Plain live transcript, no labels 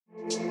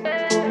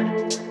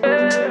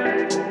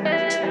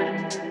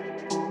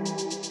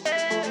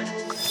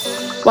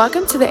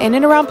Welcome to the In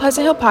and Around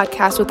Pleasant Hill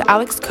podcast with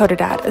Alex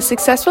Codadad, a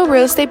successful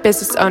real estate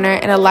business owner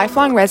and a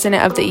lifelong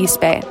resident of the East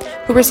Bay,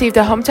 who received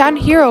a Hometown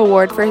Hero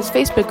Award for his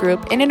Facebook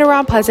group, In and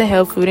Around Pleasant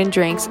Hill Food and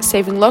Drinks,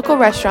 saving local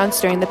restaurants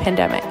during the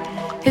pandemic.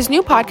 His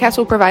new podcast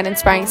will provide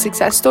inspiring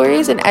success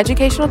stories and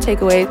educational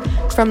takeaways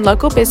from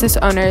local business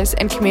owners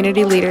and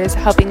community leaders,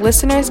 helping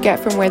listeners get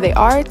from where they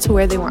are to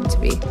where they want to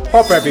be.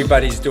 Hope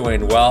everybody's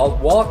doing well.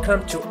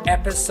 Welcome to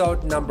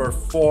episode number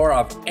 4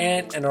 of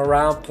In and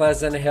Around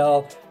Pleasant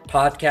Hill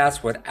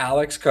podcast with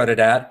Alex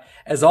Codadad.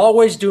 As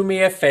always, do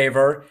me a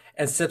favor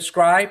and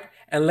subscribe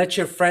and let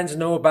your friends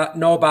know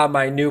about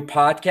my new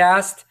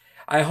podcast.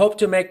 I hope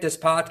to make this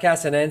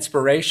podcast an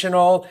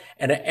inspirational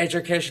and an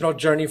educational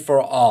journey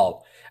for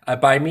all.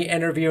 By me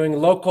interviewing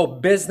local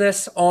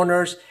business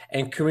owners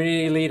and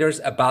community leaders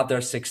about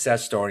their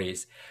success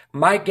stories.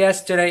 My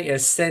guest today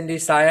is Cindy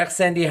Sayak.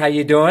 Cindy, how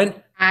you doing?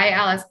 Hi,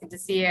 Alice. Good to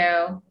see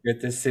you.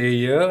 Good to see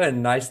you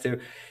and nice to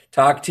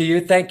talk to you.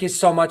 Thank you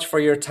so much for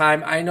your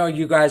time. I know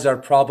you guys are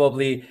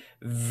probably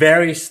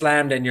very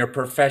slammed in your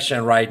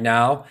profession right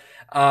now.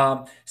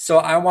 So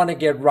I want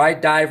to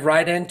dive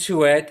right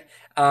into it.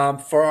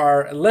 For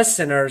our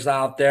listeners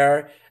out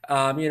there,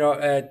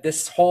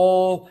 this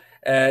whole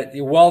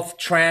the wealth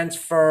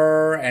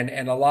transfer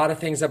and a lot of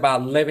things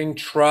about living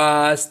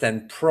trust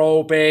and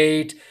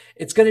probate.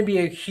 It's going to be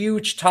a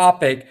huge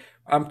topic.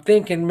 I'm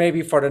thinking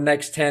maybe for the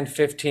next 10,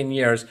 15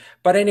 years.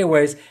 But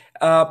anyways,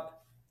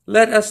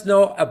 let us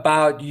know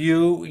about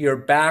you, your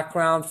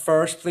background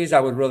first, please. I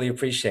would really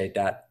appreciate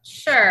that.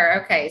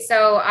 Sure. Okay.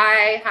 So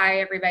hi,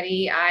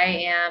 everybody. I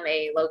am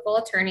a local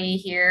attorney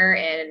here,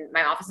 and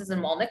my office is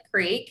in Walnut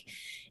Creek.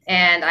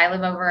 And I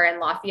live over in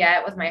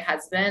Lafayette with my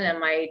husband and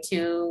my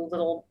 2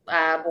 little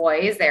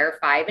boys. They're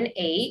 5 and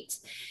 8.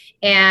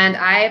 And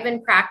I've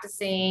been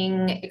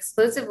practicing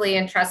exclusively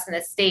in trust and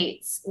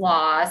estates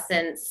law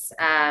since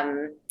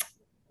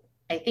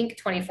I think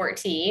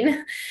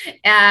 2014.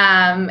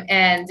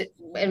 And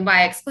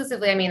by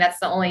exclusively, I mean, that's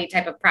the only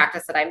type of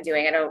practice that I'm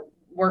doing. I don't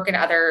work in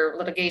other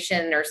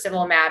litigation or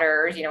civil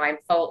matters. I'm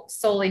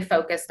solely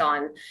focused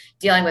on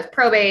dealing with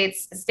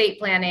probates, estate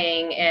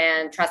planning,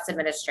 and trust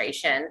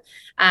administration.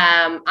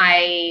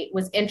 I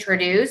was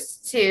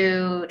introduced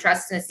to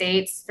trust and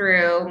estates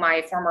through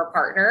my former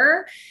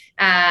partner,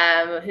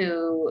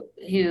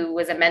 who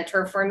was a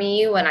mentor for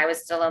me when I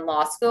was still in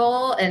law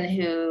school, and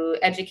who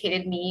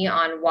educated me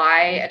on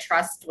why a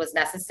trust was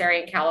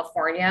necessary in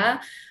California.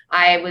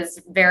 I was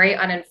very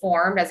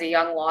uninformed as a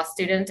young law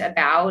student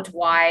about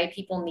why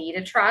people need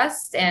a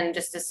trust, and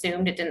just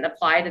assumed it didn't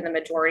apply to the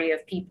majority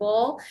of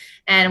people.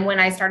 And when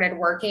I started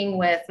working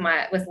with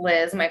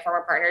Liz, my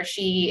former partner,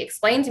 she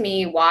explained to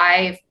me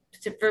why,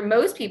 for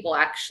most people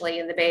actually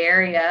in the Bay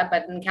Area,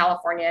 but in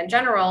California in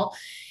general,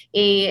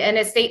 an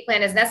estate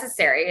plan is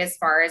necessary as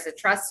far as a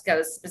trust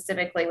goes,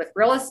 specifically with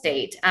real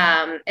estate.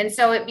 And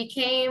so it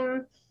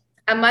became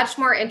a much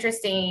more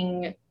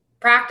interesting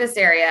practice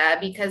area,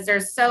 because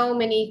there's so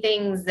many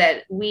things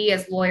that we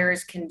as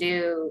lawyers can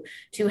do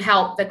to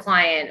help the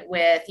client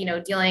with,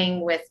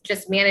 dealing with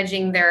just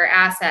managing their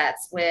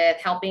assets, with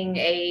helping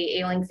a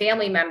ailing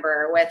family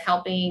member, with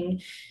helping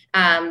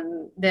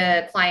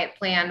the client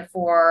plan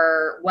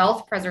for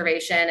wealth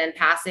preservation and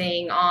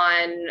passing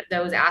on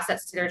those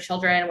assets to their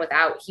children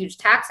without huge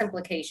tax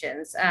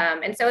implications.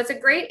 And so it's a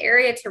great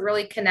area to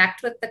really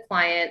connect with the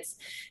clients,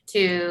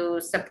 to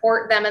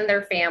support them and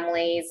their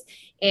families,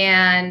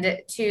 and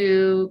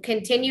to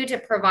continue to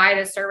provide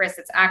a service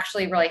that's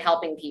actually really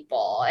helping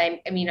people. I'm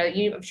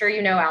sure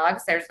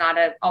Alex, there's not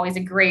always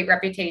a great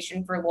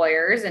reputation for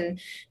lawyers, and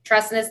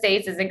trust and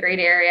estates is a great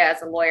area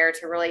as a lawyer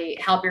to really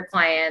help your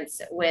clients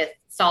with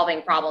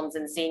solving problems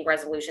and seeing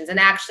resolutions and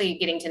actually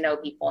getting to know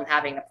people and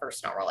having a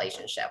personal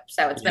relationship.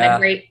 So it's been a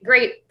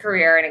great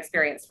career and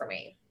experience for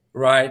me.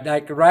 Right.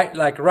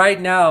 Right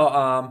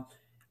now,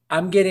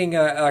 I'm getting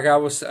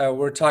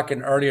we're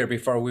talking earlier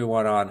before we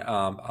went on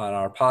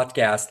our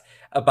podcast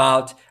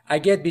about, I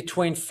get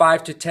between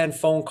 5 to 10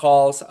 phone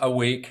calls a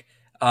week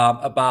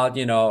about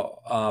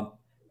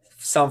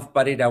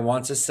somebody that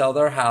wants to sell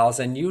their house,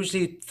 and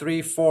usually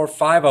 3, 4,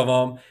 5 of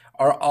them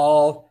are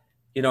all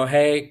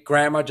hey,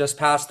 grandma just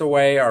passed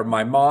away, or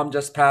my mom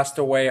just passed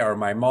away, or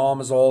my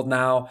mom's old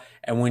now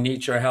and we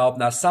need your help.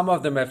 Now, some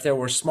of them, if they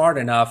were smart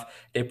enough,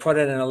 they put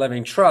it in a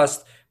living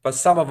trust, but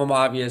some of them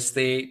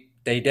obviously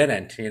they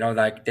didn't,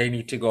 like they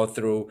need to go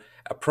through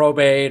a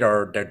probate,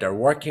 or they're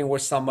working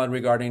with someone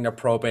regarding the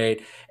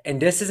probate.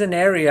 And this is an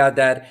area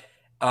that,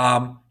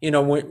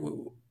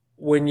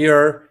 when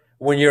you're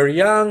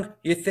young,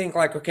 you think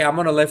like, okay, I'm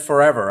going to live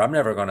forever. I'm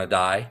never going to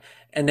die.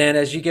 And then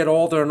as you get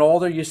older and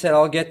older, you said,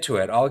 I'll get to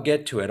it.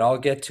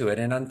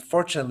 And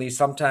unfortunately,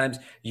 sometimes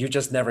you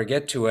just never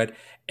get to it.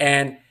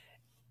 And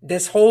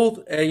this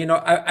whole,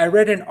 I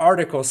read an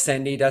article,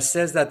 Cindy, that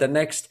says that the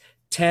next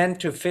 10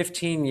 to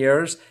 15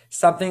 years,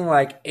 something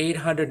like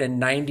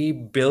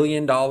 $890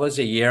 billion a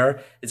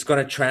year is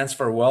going to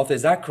transfer wealth.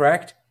 Is that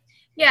correct?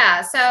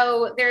 Yeah,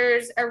 so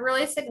there's a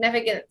really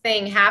significant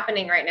thing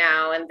happening right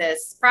now in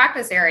this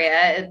practice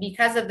area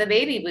because of the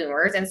baby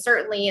boomers, and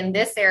certainly in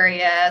this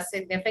area,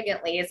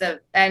 significantly is an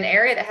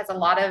area that has a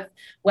lot of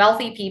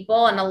wealthy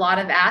people and a lot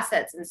of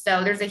assets, and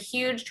so there's a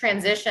huge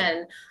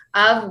transition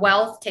of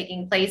wealth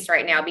taking place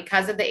right now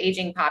because of the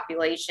aging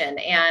population,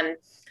 and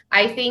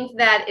I think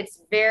that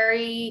it's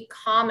very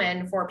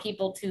common for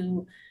people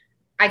to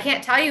I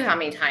can't tell you how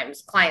many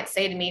times clients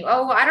say to me,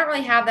 "Oh, I don't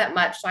really have that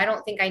much, so I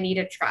don't think I need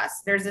a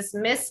trust." There's this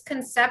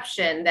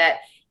misconception that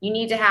you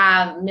need to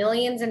have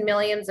millions and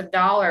millions of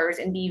dollars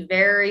and be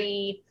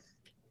very,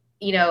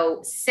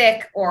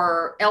 sick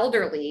or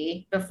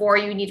elderly before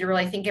you need to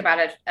really think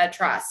about a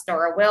trust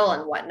or a will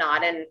and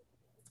whatnot. And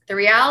the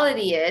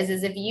reality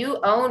is if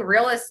you own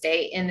real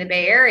estate in the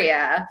Bay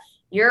Area,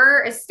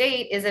 your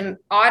estate is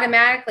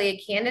automatically a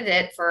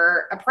candidate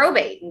for a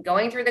probate and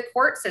going through the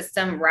court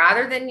system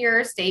rather than your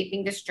estate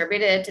being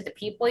distributed to the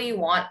people you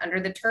want under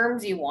the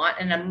terms you want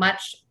in a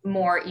much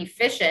more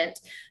efficient,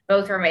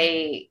 both from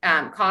a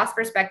cost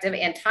perspective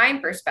and time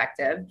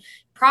perspective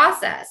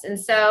process. And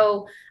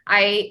so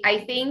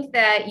I think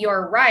that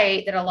you're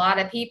right that a lot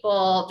of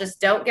people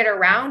just don't get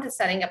around to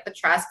setting up the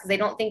trust because they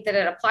don't think that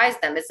it applies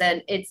to them.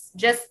 It's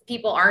just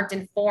people aren't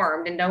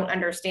informed and don't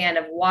understand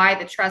of why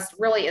the trust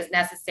really is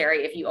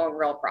necessary if you own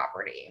real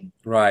property.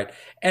 Right.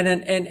 And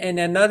then and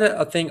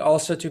another thing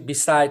also to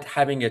beside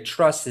having a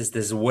trust is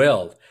this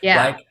will.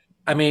 Yeah. Like,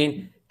 I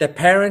mean, the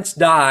parents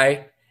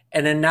die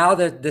and then now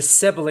the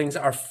siblings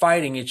are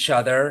fighting each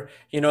other.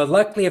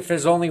 Luckily if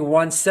there's only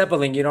one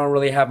sibling, you don't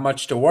really have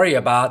much to worry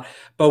about.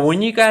 But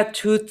when you got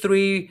two,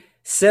 three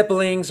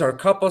siblings or a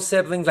couple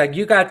siblings, like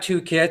you got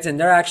two kids and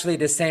they're actually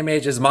the same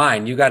age as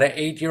mine. You got an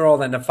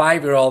 8-year-old and a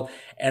 5-year-old,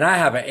 and I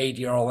have an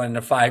 8-year-old and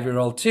a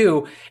 5-year-old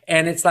too.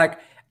 And it's like,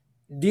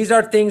 these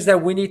are things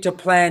that we need to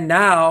plan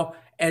now.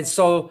 And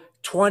so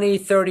 20,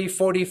 30,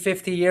 40,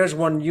 50 years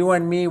when you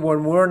and me,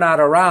 when we're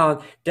not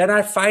around, they're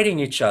not fighting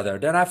each other.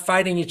 They're not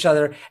fighting each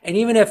other. And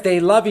even if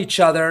they love each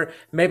other,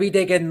 maybe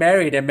they get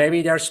married and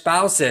maybe their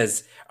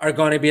spouses are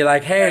going to be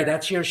like, hey,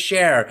 that's your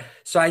share.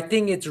 So I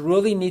think it's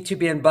really need to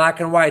be in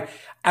black and white.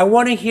 I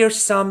want to hear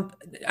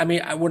I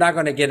mean, we're not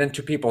going to get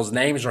into people's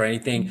names or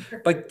anything,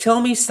 but tell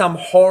me some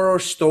horror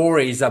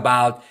stories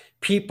about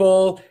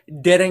people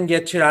didn't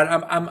get to that.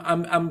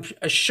 I'm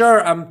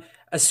sure, I'm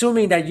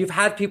assuming that you've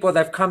had people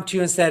that have come to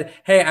you and said,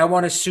 hey, I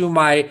want to sue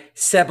my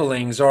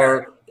siblings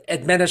or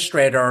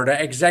administrator or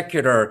the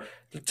executor.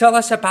 Tell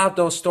us about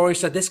those stories.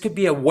 So this could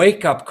be a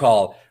wake up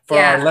call for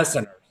our Yeah.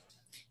 listeners.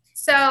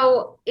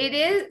 So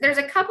there's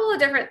a couple of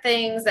different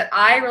things that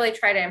I really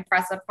try to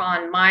impress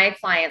upon my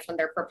clients when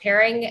they're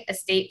preparing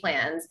estate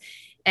plans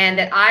and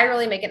that I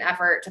really make an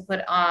effort to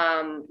put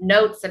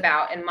notes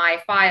about in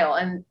my file.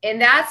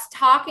 And that's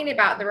talking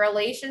about the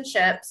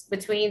relationships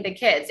between the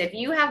kids. If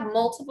you have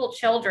multiple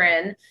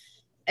children,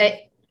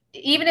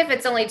 even if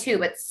it's only two,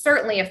 but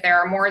certainly if there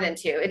are more than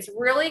two, it's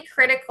really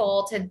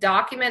critical to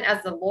document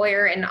as the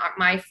lawyer in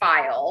my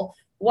file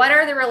what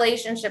are the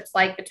relationships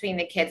like between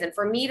the kids, and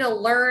for me to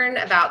learn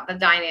about the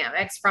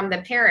dynamics from the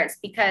parents,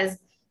 because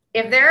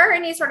if there are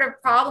any sort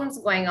of problems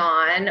going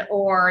on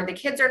or the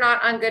kids are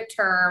not on good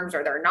terms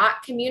or they're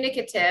not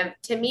communicative,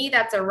 to me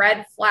that's a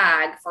red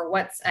flag for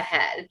what's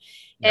ahead.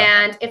 Yep.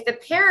 And if the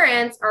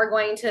parents are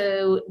going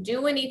to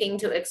do anything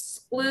to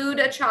exclude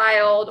a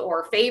child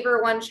or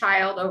favor one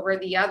child over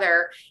the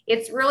other,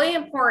 it's really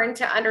important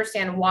to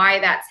understand why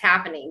that's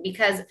happening,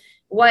 because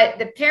what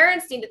the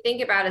parents need to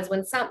think about is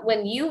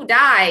when you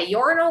die,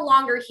 you're no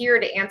longer here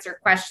to answer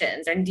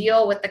questions and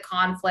deal with the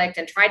conflict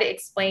and try to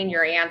explain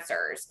your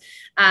answers.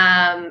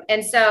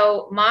 And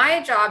so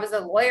my job as a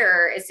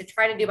lawyer is to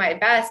try to do my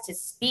best to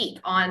speak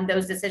on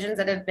those decisions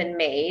that have been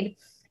made.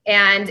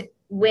 And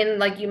when,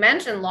 like you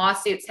mentioned,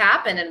 lawsuits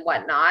happen and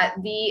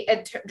whatnot, the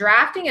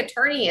drafting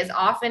attorney is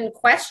often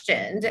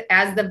questioned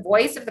as the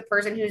voice of the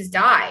person who's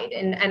died.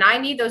 And I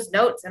need those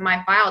notes in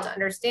my file to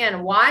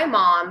understand why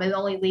mom is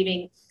only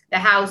leaving the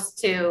house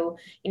to,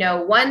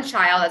 one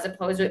child as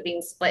opposed to it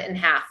being split in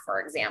half, for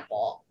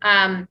example.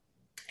 And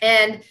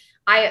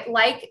I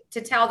like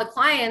to tell the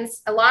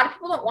clients, a lot of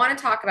people don't want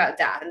to talk about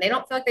death and they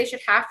don't feel like they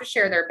should have to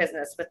share their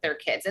business with their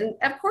kids. And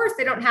of course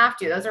they don't have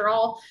to. Those are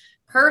all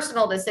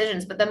personal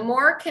decisions, but the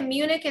more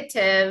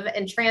communicative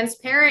and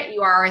transparent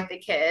you are with the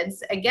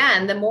kids,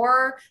 again, the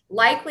more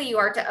likely you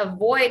are to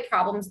avoid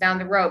problems down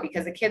the road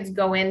because the kids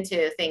go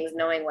into things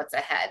knowing what's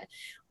ahead.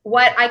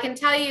 What I can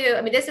tell you,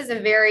 I mean, this is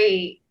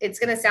it's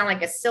going to sound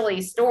like a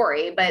silly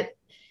story, but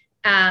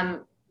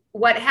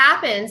what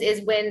happens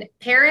is when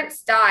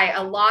parents die,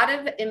 a lot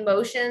of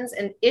emotions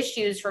and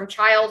issues from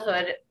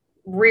childhood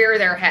rear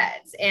their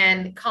heads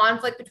and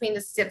conflict between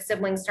the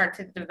siblings start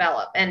to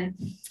develop. And,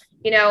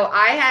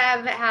 I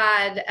have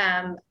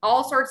had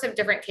all sorts of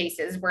different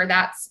cases where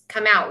that's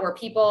come out, where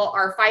people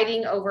are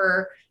fighting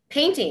over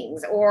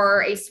paintings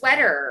or a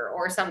sweater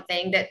or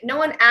something that no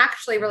one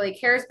actually really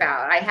cares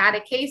about. I had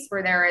a case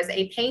where there is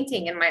a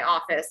painting in my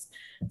office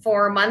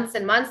for months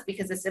and months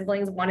because the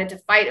siblings wanted to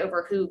fight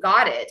over who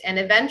got it. And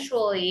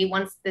eventually,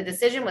 once the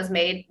decision was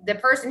made, the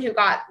person who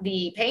got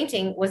the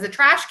painting was the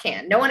trash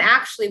can. No one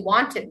actually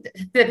wanted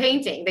the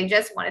painting. They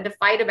just wanted to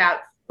fight about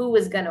who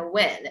was going to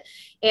win.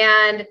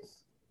 And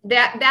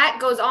that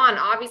goes on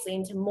obviously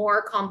into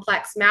more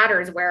complex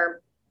matters where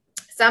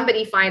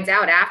somebody finds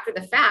out after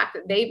the fact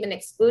that they've been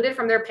excluded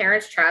from their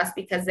parents' trust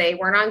because they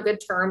weren't on good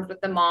terms with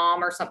the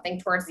mom or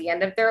something towards the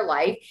end of their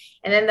life.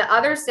 And then the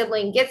other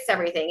sibling gets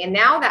everything. And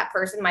now that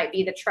person might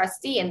be the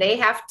trustee and they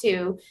have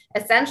to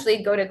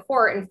essentially go to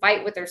court and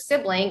fight with their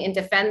sibling and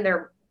defend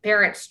their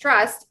parents'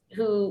 trust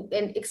who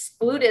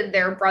excluded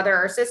their brother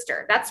or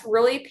sister. That's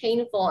really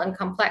painful and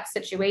complex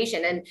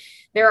situation. And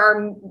there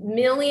are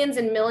millions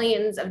and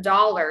millions of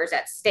dollars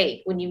at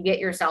stake when you get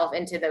yourself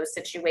into those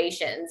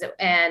situations.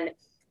 And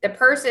the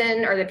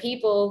person or the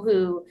people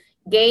who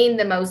gain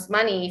the most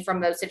money from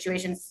those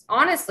situations,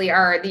 honestly,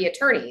 are the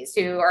attorneys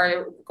who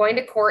are going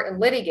to court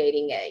and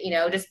litigating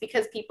it, just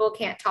because people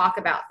can't talk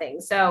about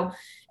things. So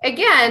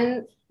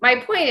again,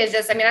 my point is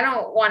just, I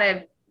don't want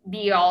to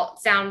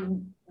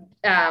sound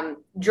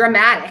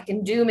dramatic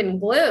and doom and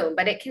gloom,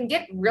 but it can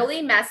get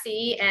really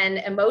messy and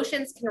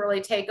emotions can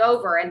really take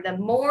over. And the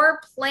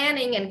more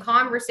planning and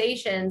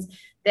conversations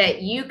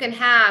that you can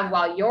have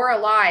while you're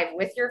alive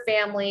with your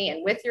family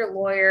and with your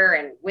lawyer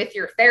and with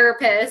your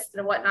therapist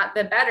and whatnot,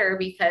 the better,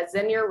 because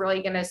then you're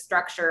really going to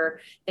structure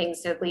things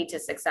to lead to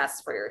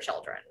success for your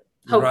children.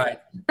 Hopefully.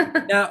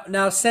 Right.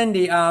 Now,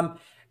 Cindy,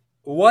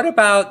 what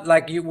about,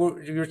 like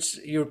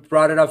you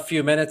brought it up a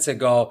few minutes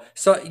ago.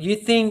 So you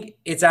think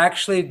it's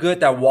actually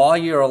good that while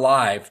you're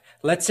alive,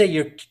 let's say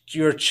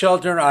your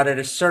children are at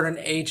a certain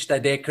age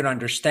that they can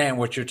understand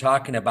what you're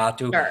talking about,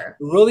 to Sure.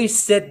 really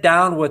sit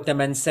down with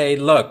them and say,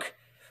 look,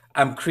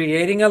 I'm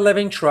creating a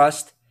living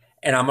trust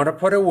and I'm going to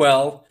put a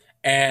will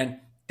and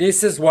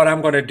this is what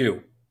I'm going to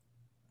do,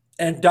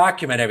 and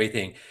document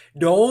everything.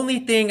 The only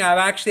thing, I've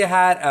actually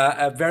had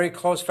a very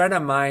close friend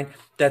of mine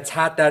that's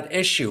had that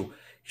issue.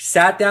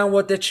 Sat down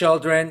with the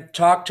children,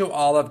 talked to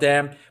all of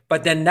them,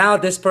 but then now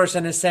this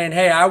person is saying,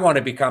 hey, I want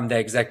to become the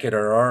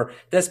executor, or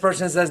this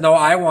person says, no,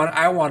 I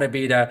want to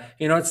be the,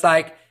 it's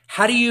like,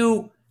 how do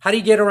you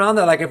get around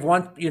that? Like, if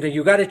one,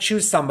 you got to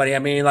choose somebody.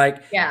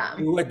 Yeah.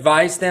 You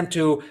advise them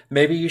to,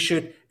 maybe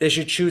they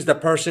should choose the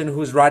person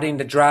who's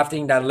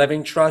drafting that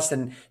living trust,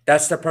 and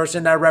that's the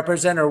person that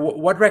represent, or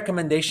what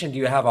recommendation do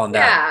you have on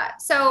that? Yeah.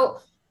 So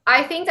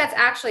I think that's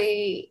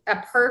actually a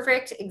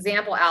perfect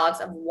example, Alex,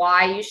 of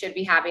why you should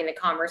be having the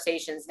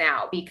conversations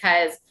now,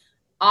 because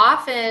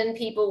often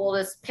people will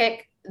just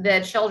pick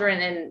the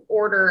children in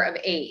order of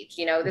age.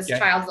 This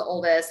child's the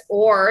oldest,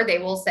 or they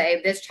will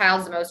say this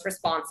child's the most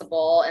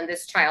responsible and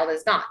this child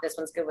is not. This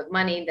one's good with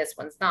money, this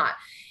one's not.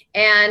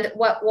 And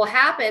what will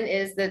happen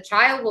is the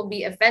child will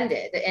be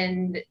offended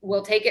and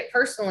will take it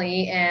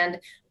personally, and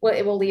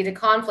it will lead to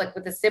conflict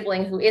with the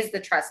sibling who is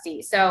the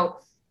trustee. So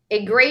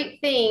a great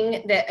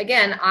thing that,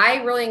 again,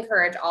 I really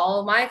encourage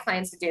all of my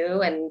clients to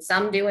do, and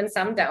some do and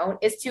some don't,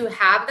 is to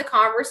have the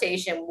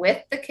conversation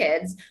with the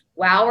kids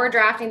while we're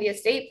drafting the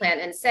estate plan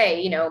and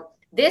say,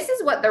 this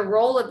is what the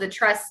role of the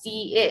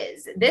trustee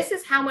is. This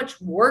is how much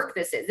work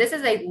this is. This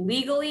is a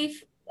legally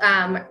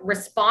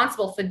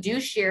responsible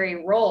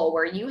fiduciary role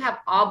where you have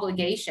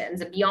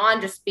obligations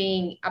beyond just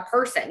being a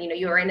person.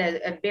 You are in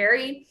a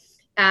very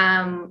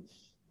a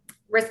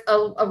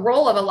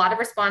role of a lot of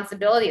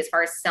responsibility as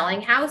far as selling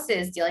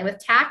houses, dealing with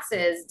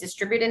taxes,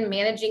 distributing and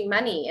managing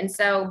money. And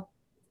so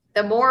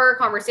the more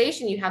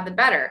conversation you have, the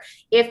better.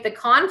 If the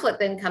conflict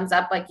then comes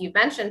up, like you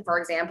mentioned, for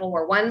example,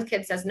 where one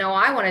kid says, no,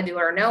 I want to do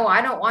it, or no,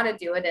 I don't want to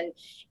do it,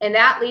 and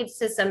that leads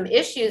to some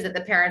issues that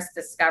the parents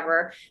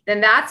discover, then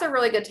that's a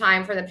really good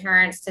time for the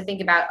parents to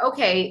think about,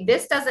 okay,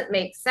 this doesn't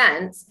make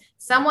sense.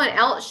 Someone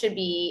else should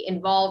be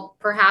involved,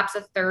 perhaps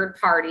a third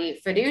party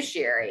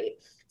fiduciary.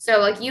 So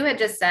like you had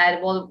just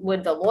said, well,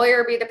 would the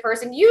lawyer be the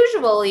person?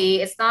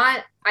 Usually it's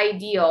not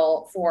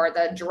ideal for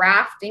the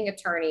drafting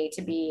attorney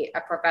to be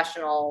a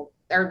professional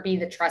or be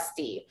the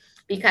trustee,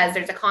 because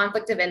there's a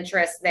conflict of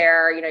interest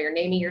there. You're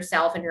naming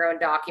yourself in your own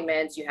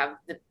documents. You have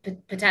the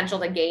potential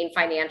to gain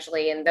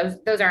financially, and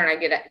those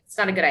aren't it's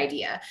not a good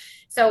idea.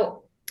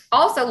 So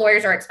also,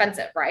 lawyers are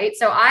expensive, right?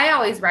 So I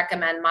always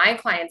recommend my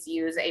clients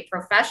use a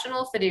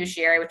professional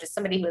fiduciary, which is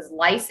somebody who is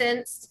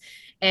licensed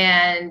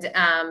and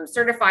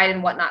certified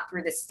and whatnot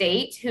through the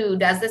state, who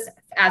does this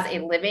as a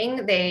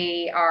living.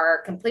 They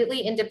are completely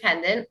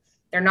independent.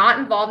 They're not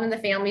involved in the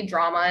family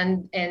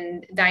drama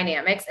and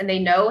dynamics, and they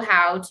know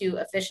how to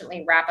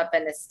efficiently wrap up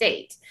an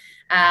estate.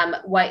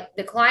 What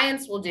the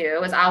clients will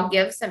do is I'll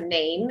give some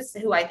names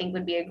who I think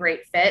would be a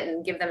great fit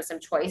and give them some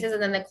choices.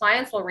 And then the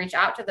clients will reach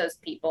out to those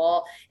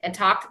people and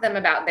talk to them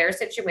about their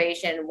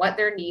situation, what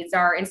their needs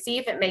are, and see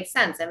if it makes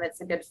sense and it's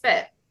a good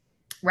fit.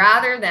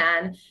 rather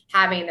than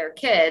having their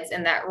kids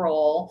in that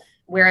role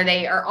where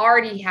they are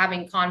already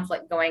having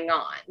conflict going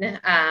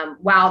on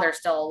while they're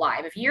still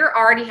alive. If you're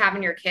already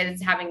having your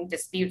kids having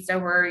disputes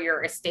over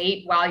your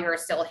estate while you're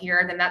still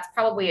here, then that's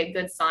probably a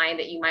good sign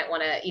that you might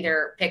want to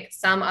either pick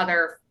some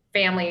other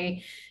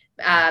family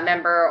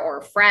member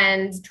or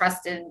friend,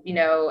 trusted,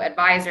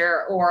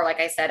 advisor, or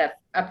like I said,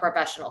 a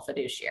professional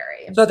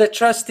fiduciary. So the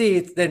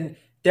trustees, then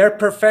their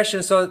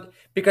profession. So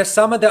because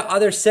some of the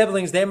other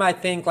siblings, they might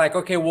think like,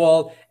 okay,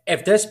 well,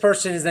 if this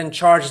person is in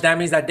charge, that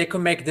means that they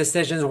can make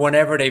decisions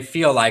whenever they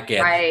feel like it.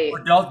 Right.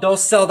 Or they'll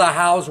sell the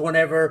house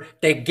whenever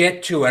they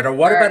get to it. Or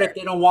what about if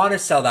they don't want to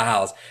sell the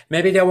house?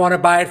 Maybe they want to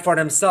buy it for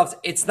themselves.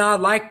 It's not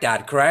like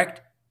that,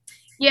 correct?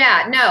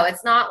 Yeah, no,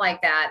 it's not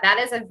like that. That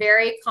is a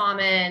very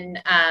common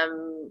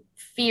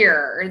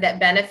fear that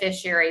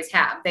beneficiaries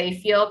have. They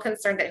feel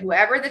concerned that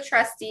whoever the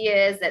trustee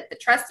is, that the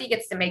trustee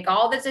gets to make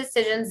all the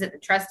decisions, that the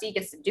trustee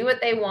gets to do what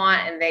they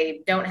want, and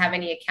they don't have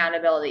any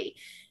accountability.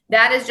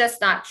 That is just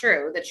not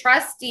true. The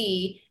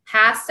trustee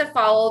has to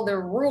follow the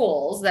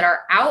rules that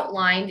are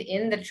outlined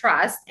in the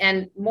trust,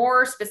 and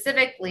more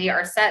specifically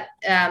are set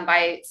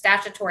by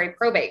statutory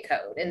probate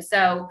code. And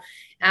so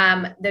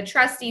the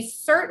trustee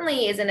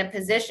certainly is in a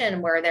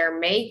position where they're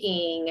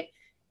making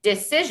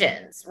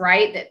decisions,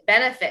 right, that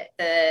benefit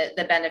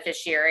the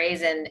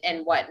beneficiaries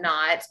and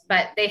whatnot,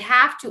 but they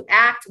have to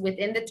act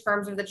within the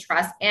terms of the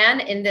trust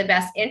and in the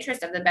best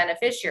interest of the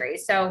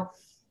beneficiaries. So,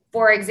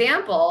 for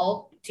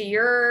example, to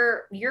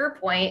your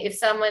point, if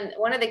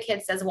one of the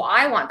kids says, well,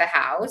 I want the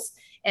house,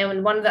 and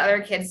when one of the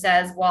other kids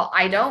says, well,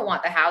 I don't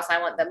want the house, I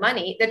want the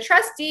money, the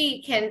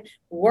trustee can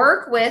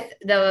work with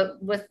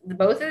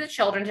both of the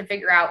children to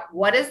figure out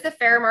what is the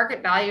fair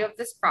market value of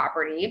this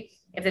property.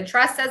 If the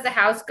trust says the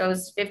house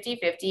goes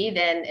 50-50,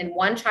 then and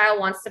one child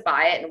wants to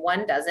buy it and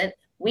one doesn't,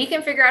 we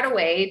can figure out a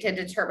way to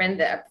determine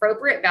the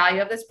appropriate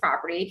value of this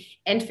property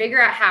and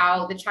figure out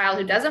how the child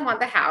who doesn't want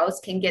the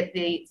house can get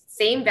the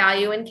same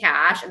value in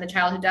cash, and the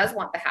child who does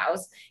want the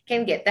house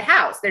can get the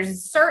house.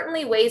 There's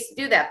certainly ways to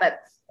do that, but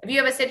if you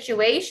have a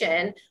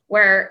situation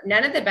where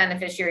none of the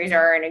beneficiaries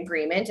are in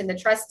agreement and the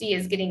trustee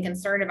is getting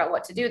concerned about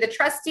what to do, the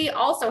trustee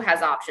also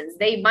has options.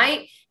 They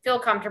might feel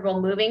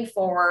comfortable moving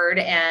forward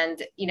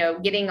and,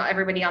 getting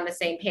everybody on the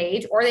same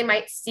page, or they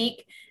might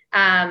seek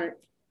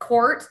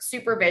court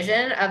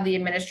supervision of the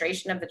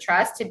administration of the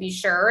trust to be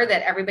sure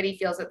that everybody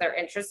feels that their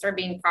interests are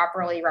being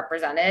properly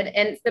represented.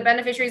 And the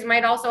beneficiaries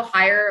might also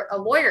hire a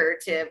lawyer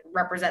to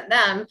represent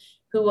them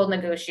who will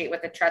negotiate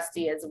with the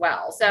trustee as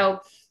well. So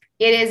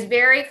it is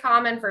very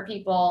common for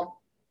people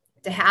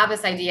to have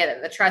this idea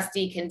that the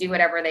trustee can do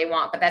whatever they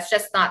want, but that's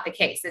just not the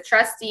case. The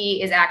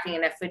trustee is acting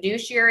in a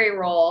fiduciary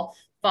role,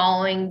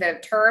 following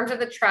the terms of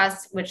the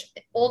trust, which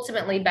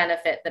ultimately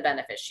benefit the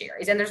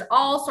beneficiaries. And there's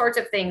all sorts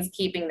of things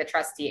keeping the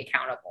trustee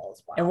accountable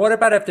as well. And what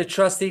about if the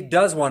trustee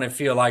does want to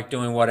feel like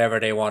doing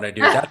whatever they want to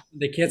do? That's when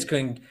the kids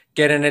can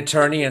get an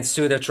attorney and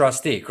sue the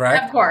trustee,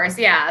 correct? Of course,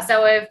 yeah.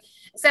 So,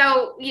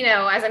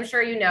 as I'm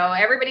sure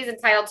everybody's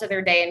entitled to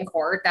their day in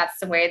court. That's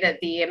the way that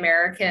the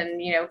American,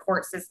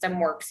 court system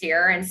works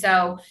here. And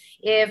so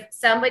if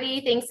somebody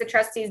thinks the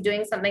trustee is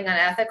doing something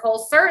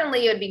unethical,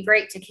 certainly it would be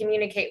great to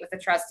communicate with the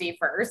trustee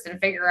first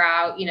and figure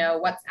out,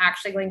 what's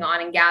actually going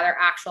on and gather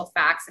actual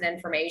facts and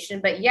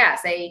information. But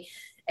yes,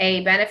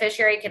 a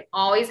beneficiary can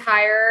always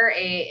hire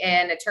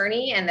an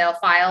attorney, and they'll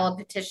file a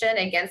petition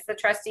against the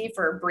trustee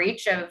for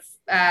breach of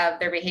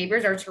their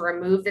behaviors, or to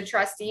remove the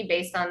trustee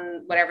based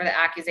on whatever the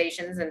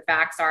accusations and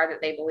facts are that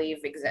they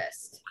believe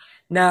exist.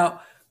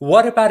 Now,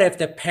 what about if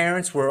the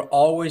parents were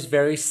always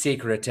very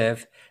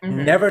secretive,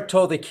 never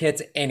told the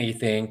kids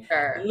anything?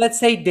 Sure. Let's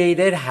say they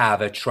did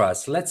have a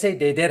trust. Let's say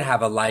they did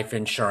have a life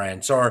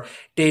insurance, or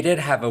they did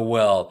have a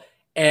will,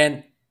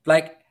 and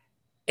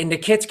the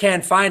kids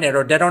can't find it,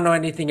 or they don't know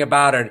anything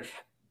about it.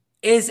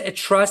 Is a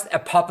trust a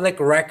public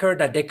record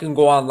that they can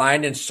go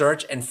online and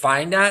search and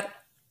find that?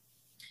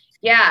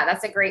 Yeah,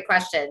 that's a great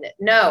question.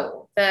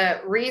 No, the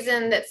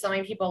reason that so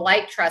many people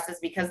like trusts is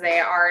because they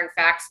are, in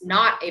fact,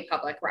 not a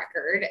public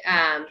record.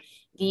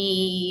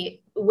 The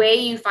way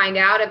you find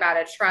out about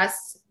a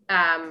trust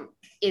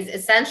is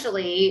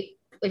essentially,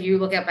 if you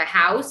look up a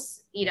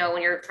house,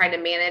 when you're trying to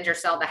manage or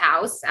sell the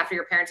house after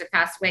your parents have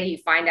passed away, you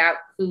find out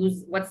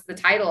what's the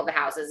title of the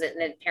house. Is it in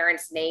the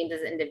parents' names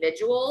as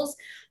individuals,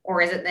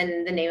 or is it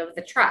in the name of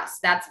the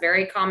trust? That's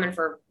very common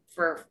for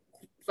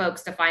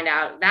folks to find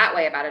out that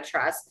way about a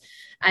trust.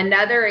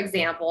 Another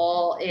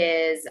example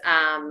is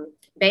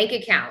bank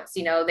accounts.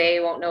 They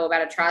won't know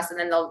about a trust, and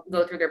then they'll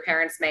go through their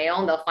parents' mail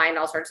and they'll find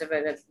all sorts of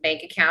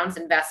bank accounts,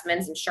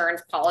 investments,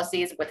 insurance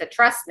policies with a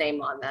trust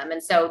name on them.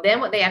 And so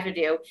then what they have to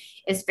do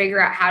is figure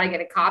out how to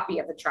get a copy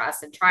of the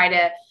trust and try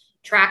to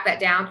track that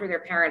down through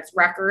their parents'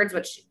 records,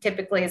 which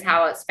typically is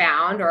how it's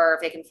found, or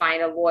if they can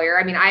find a lawyer.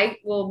 I mean, I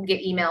will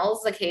get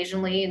emails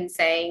occasionally and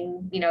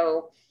saying,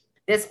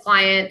 this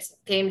client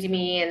came to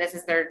me and this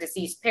is their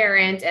deceased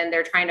parent, and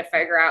they're trying to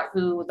figure out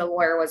who the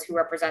lawyer was who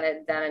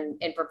represented them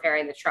in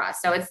preparing the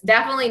trust. So it's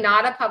definitely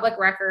not a public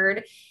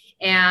record,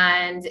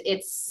 and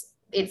it's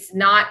it's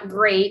not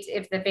great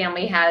if the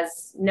family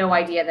has no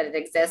idea that it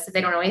exists. If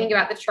they don't know anything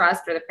about the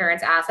trust or the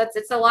parents' assets,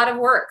 it's a lot of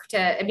work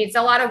it's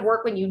a lot of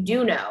work when you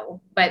do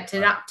know, but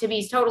to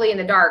be totally in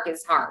the dark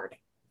is hard.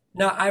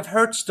 Now, I've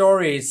heard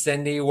stories,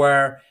 Cindy,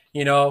 where,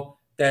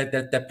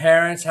 the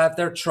parents have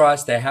their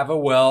trust, they have a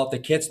will, the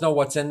kids know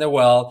what's in the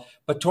will,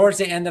 but towards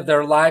the end of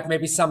their life,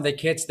 maybe some of the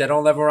kids, they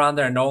don't live around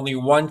there and only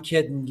one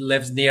kid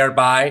lives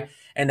nearby,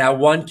 and that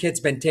one kid's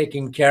been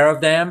taking care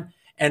of them.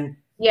 And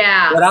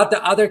yeah, without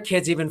the other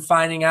kids even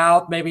finding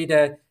out, maybe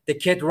the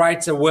kid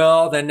writes a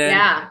will and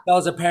then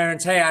tells the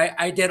parents, hey,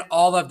 I did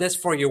all of this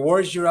for you.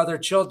 Where's your other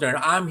children?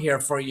 I'm here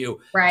for you.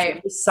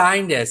 Right.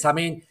 Sign this. I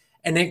mean,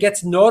 and it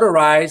gets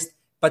notarized,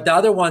 but the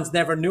other ones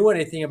never knew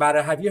anything about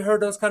it. Have you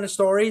heard those kind of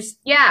stories?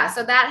 Yeah,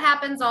 so that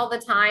happens all the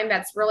time.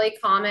 That's really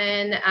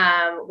common,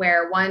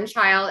 where one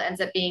child ends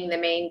up being the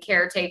main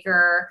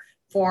caretaker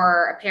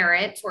for a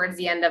parent towards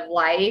the end of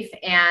life,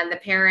 and the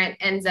parent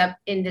ends up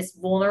in this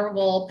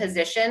vulnerable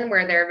position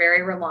where they're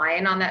very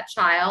reliant on that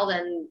child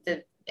and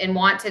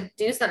want to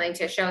do something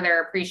to show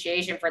their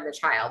appreciation for the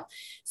child.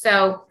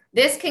 So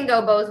this can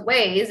go both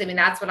ways. I mean,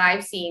 that's what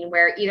I've seen,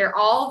 where either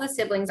all the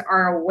siblings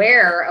are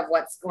aware of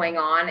what's going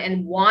on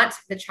and want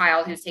the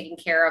child who's taking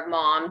care of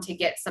mom to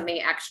get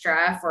something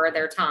extra for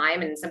their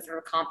time and some sort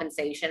of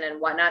compensation and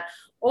whatnot.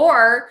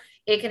 Or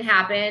it can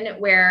happen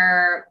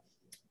where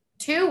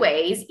two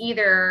ways: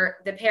 either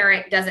the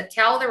parent doesn't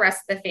tell the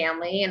rest of the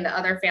family and the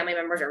other family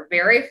members are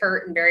very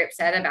hurt and very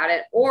upset about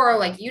it, or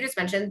like you just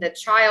mentioned, the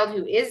child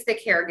who is the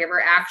caregiver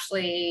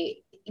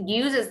actually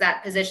uses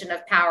that position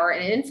of power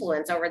and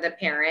influence over the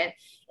parent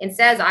and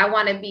says, I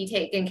want to be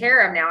taken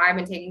care of now, I've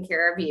been taking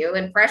care of you,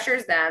 and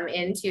pressures them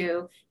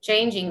into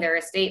changing their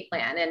estate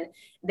plan. And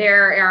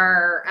there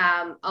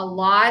are a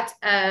lot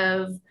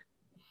of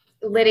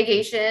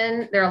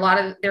litigation. There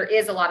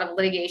is a lot of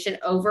litigation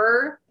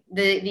over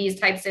these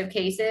types of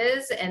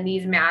cases and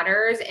these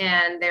matters.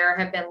 And there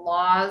have been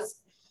laws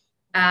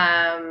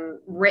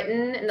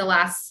written in the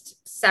last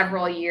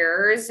several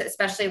years,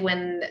 especially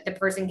when the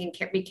person can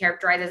be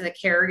characterized as a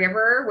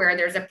caregiver, where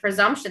there's a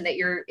presumption that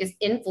is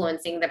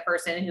influencing the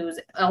person who's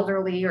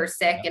elderly or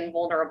sick and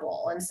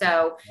vulnerable. And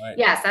so,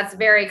 yes, that's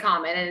very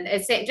common. And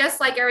it's just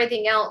like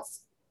everything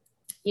else,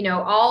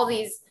 all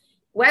these,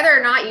 whether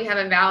or not you have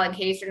a valid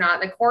case or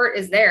not, the court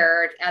is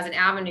there as an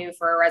avenue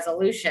for a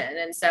resolution.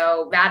 And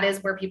so that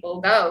is where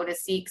people go to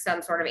seek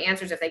some sort of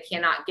answers if they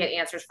cannot get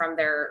answers from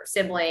their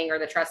sibling or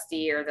the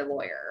trustee or the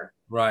lawyer.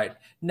 Right.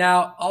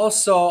 Now,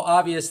 also,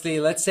 obviously,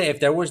 let's say if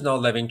there was no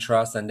living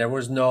trust and there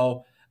was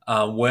no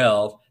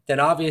will, then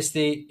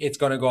obviously it's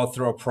going to go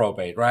through a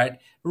probate, right?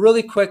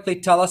 Really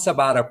quickly, tell us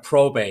about a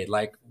probate.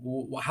 Like,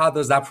 how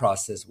does that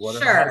process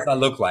work? Sure. How does that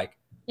look like?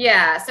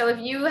 Yeah. So if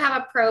you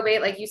have a probate,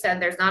 like you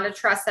said, there's not a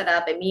trust set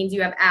up. It means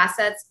you have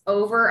assets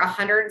over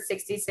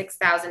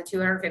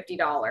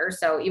 $166,250.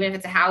 So even if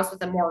it's a house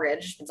with a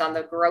mortgage, it's on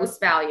the gross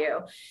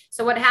value.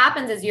 So what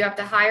happens is you have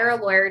to hire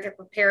a lawyer to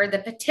prepare the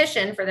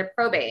petition for the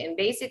probate. And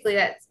basically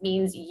that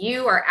means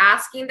you are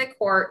asking the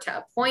court to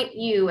appoint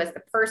you as the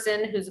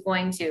person who's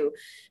going to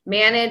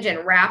manage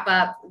and wrap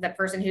up the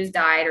person who's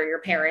died or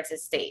your parents'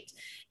 estate.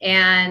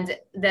 And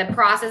the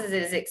process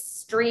is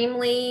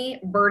extremely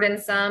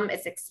burdensome.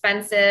 It's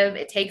expensive.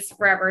 It takes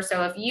forever.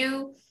 So if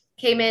you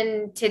came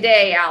in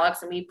today,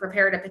 Alex, and we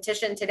prepared a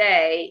petition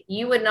today,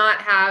 you would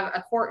not have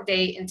a court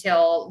date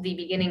until the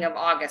beginning of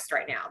August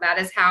right now. That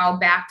is how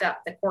backed up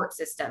the court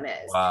system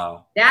is.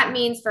 Wow. That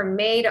means from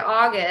May to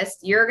August,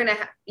 you're going to,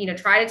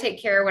 try to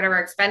take care of whatever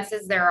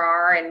expenses there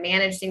are and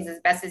manage things as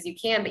best as you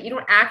can, but you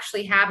don't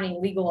actually have any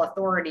legal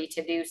authority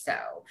to do so.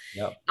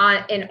 Yep.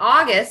 In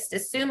August,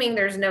 assuming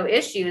there's no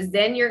issues,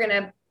 then you're going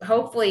to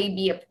hopefully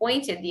be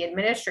appointed the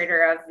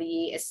administrator of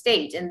the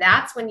estate. And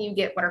that's when you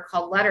get what are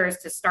called letters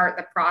to start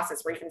the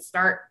process, where you can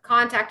start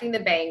contacting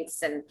the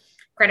banks and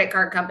credit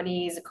card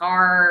companies,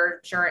 car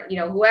insurance,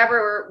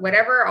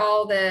 whatever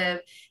all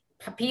the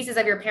pieces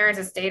of your parents'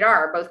 estate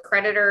are, both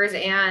creditors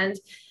and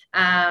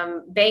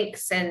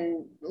banks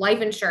and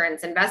life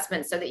insurance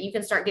investments, so that you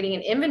can start getting an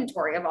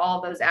inventory of all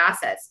of those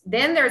assets.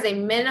 Then there's a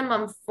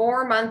minimum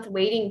 4-month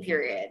waiting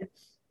period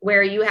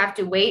where you have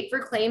to wait for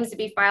claims to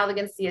be filed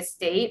against the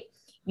estate.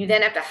 You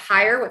then have to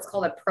hire what's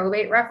called a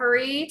probate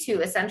referee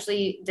to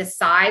essentially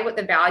decide what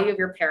the value of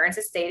your parents'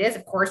 estate is.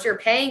 Of course, you're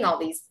paying all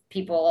these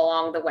people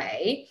along the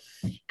way.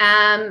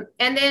 And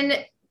then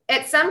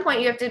at some point,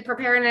 you have to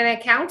prepare an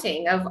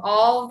accounting of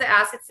all of the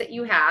assets that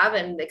you have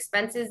and the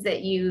expenses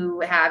that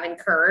you have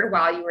incurred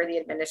while you were the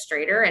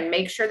administrator, and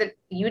make sure that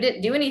you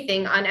didn't do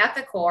anything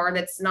unethical or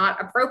that's not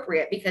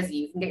appropriate, because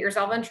you can get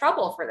yourself in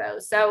trouble for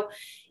those. So,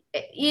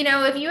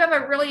 if you have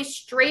a really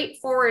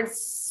straightforward,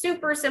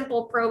 super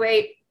simple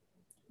probate,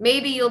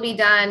 maybe you'll be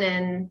done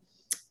in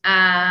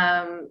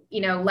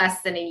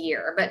less than a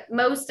year. But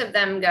most of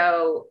them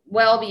go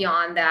well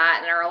beyond that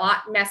and are a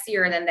lot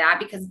messier than that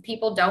because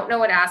people don't know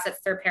what assets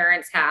their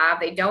parents have.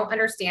 They don't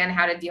understand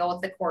how to deal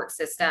with the court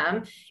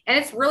system. And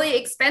it's really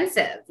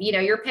expensive.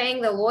 You're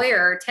paying the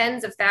lawyer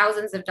tens of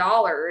thousands of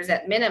dollars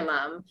at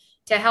minimum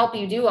to help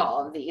you do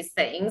all of these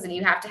things. And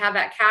you have to have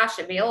that cash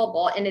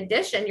available. In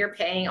addition, you're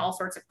paying all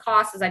sorts of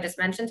costs, as I just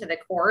mentioned, to the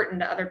court and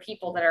to other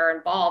people that are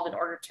involved in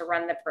order to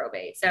run the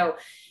probate. So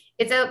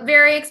it's a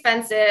very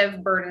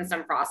expensive,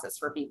 burdensome process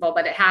for people,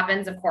 but it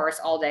happens, of course,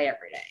 all day,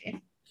 every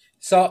day.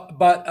 So,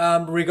 but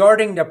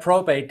regarding the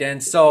probate then,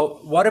 so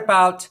what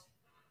about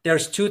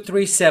there's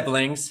 3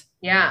 siblings.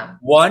 Yeah.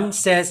 One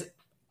says,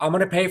 I'm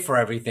going to pay for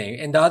everything.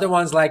 And the other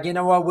one's like, you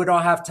know what? We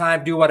don't have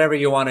time. Do whatever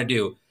you want to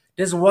do.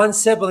 This one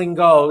sibling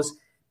goes,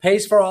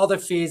 pays for all the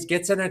fees,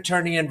 gets an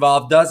attorney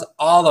involved, does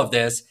all of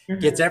this,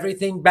 gets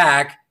everything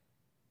back.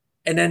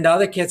 And then the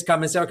other kids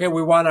come and say, okay,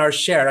 we want our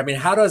share. I mean,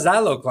 how does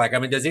that look like? I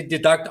mean, does he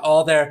deduct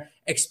all their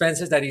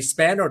expenses that he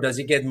spent, or does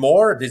he get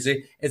more? Does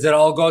it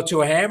all go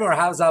to him, or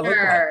how does that look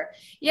like?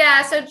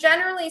 Yeah. So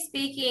generally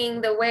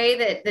speaking, the way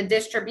that the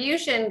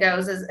distribution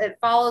goes is it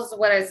follows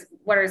what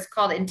is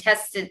called the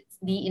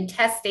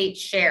intestate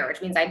share,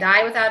 which means I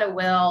die without a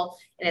will,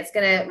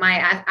 and my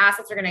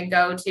assets are gonna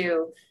go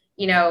to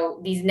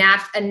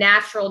a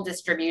natural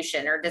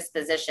distribution or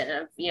disposition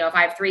of, if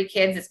I have 3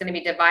 kids, it's going to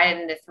be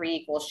divided into 3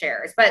 equal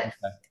shares, but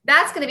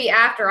that's going to be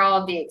after all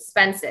of the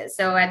expenses.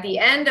 So at the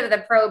end of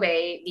the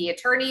probate, the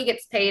attorney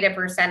gets paid a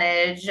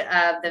percentage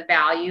of the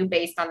value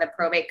based on the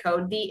probate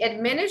code. The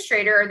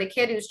administrator or the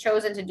kid who's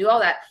chosen to do all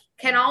that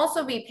can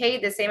also be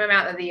paid the same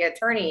amount that the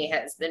attorney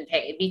has been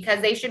paid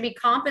because they should be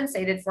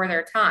compensated for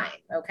their time.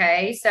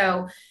 Okay.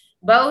 So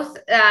both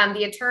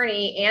the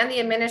attorney and the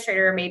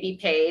administrator may be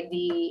paid.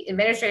 The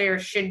administrator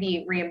should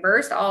be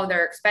reimbursed all of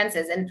their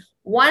expenses. And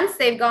once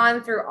they've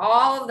gone through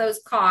all of those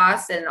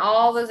costs and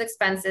all those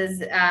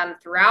expenses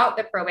throughout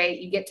the probate,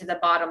 you get to the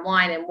bottom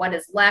line, and what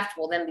is left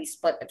will then be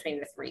split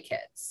between the 3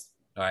 kids.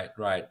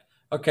 Right.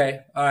 Okay.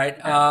 All right.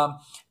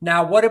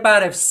 Now, what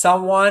about if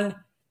someone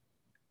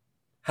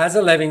has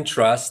a living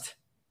trust,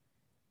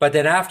 but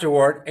then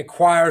afterward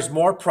acquires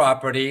more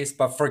properties,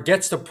 but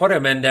forgets to put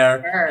them in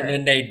there, and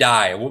then they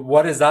die?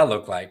 What does that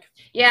look like?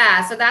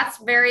 Yeah, so that's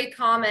very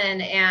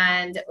common,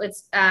 and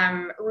it's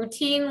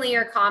routinely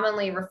or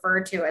commonly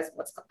referred to as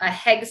what's a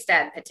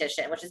Hegstead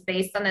petition, which is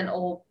based on an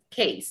old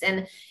case.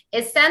 And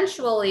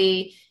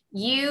essentially,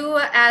 you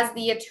as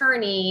the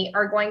attorney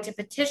are going to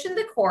petition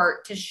the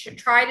court to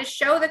try to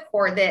show the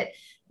court that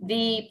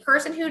the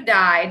person who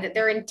died, that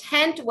their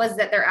intent was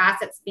that their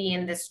assets be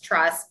in this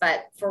trust,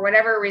 but for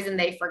whatever reason,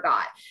 they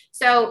forgot.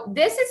 So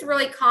this is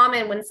really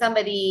common when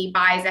somebody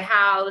buys a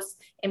house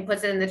and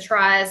puts it in the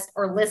trust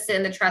or lists it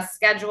in the trust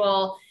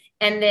schedule,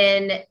 and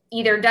then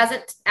either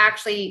doesn't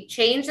actually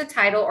change the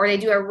title, or they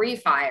do a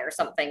refi or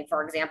something,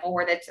 for example,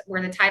 where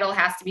the title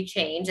has to be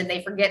changed and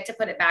they forget to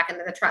put it back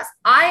into the trust.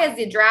 I, as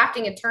the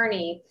drafting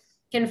attorney,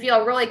 can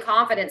feel really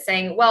confident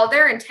saying, well,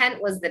 their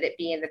intent was that it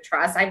be in the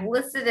trust. I've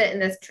listed it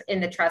in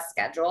the trust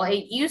schedule.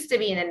 It used to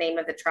be in the name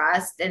of the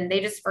trust, and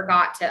they just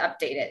forgot to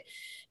update it.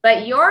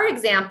 But your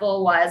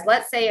example was,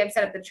 let's say I've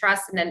set up the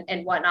trust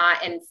and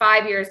whatnot, and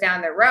 5 years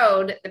down the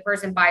road, the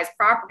person buys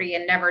property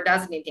and never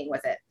does anything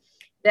with it.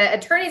 The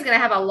attorney is going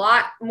to have a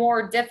lot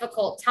more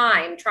difficult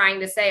time trying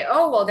to say,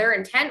 oh, well, their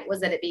intent was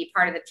that it be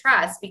part of the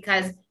trust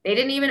because they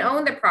didn't even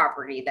own the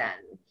property then.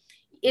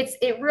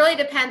 It really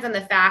depends on the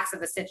facts of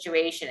the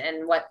situation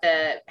and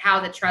how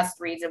the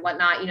trust reads and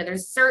whatnot.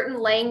 There's certain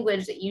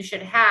language that you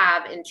should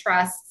have in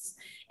trusts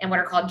and what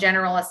are called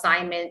general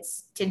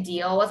assignments to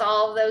deal with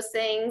all of those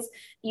things.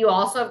 You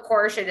also, of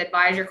course, should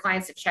advise your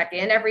clients to check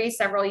in every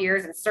several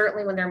years, and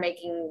certainly when they're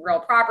making real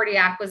property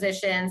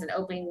acquisitions and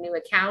opening new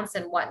accounts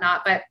and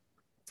whatnot. But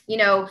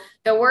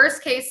the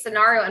worst case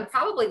scenario, and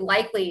probably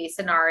likely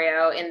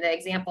scenario in the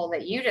example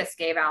that you just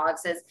gave,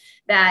 Alex, is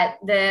that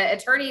the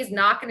attorney is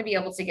not going to be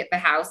able to get the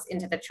house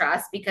into the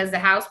trust because the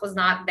house was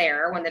not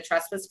there when the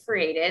trust was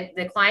created.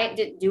 The client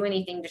didn't do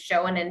anything to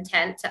show an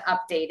intent to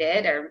update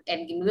it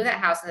and move that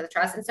house into the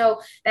trust. And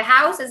so the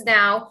house is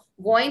now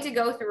going to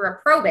go through a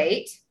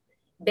probate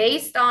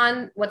based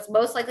on what's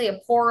most likely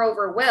a pour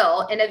over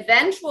will, and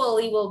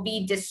eventually will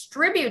be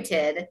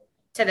distributed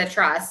to the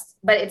trust,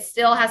 but it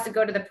still has to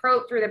go to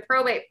through the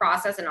probate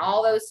process and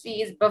all those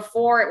fees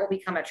before it will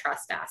become a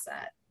trust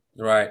asset.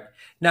 Right.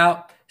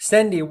 Now,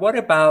 Cindy, what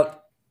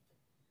about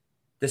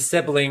the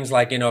siblings,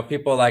 like,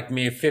 people like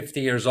me, 50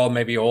 years old,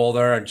 maybe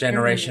older, and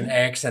Generation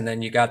X, and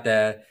then you got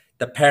the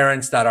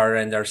parents that are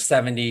in their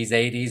 70s,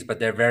 80s, but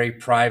they're very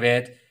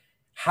private.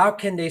 How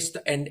can they,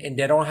 and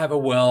they don't have a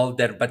will,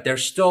 but they're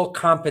still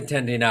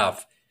competent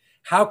enough.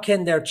 How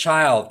can their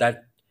child,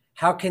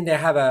 how can they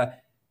have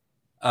a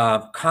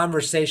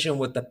conversation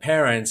with the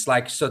parents,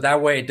 so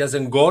that way it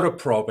doesn't go to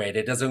probate,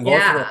 it doesn't go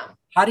through?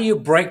 How do you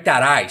break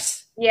that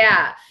ice?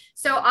 Yeah.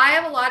 So I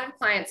have a lot of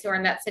clients who are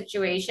in that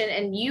situation.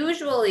 And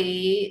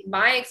usually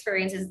my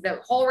experience is the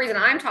whole reason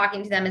I'm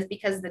talking to them is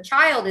because the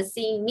child is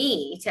seeing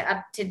me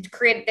to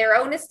create their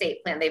own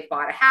estate plan. They've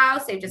bought a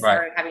house, they've just Right.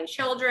 started having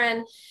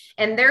children,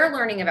 and they're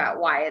learning about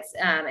why it's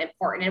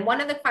important. And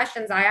one of the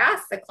questions I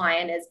ask the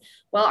client is,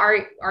 well,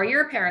 are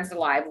your parents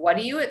alive? What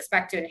do you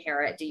expect to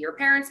inherit? Do your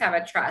parents have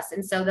a trust?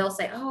 And so they'll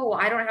say, oh,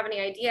 I don't have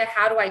any idea.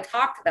 How do I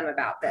talk to them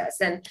about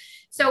this? And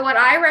so what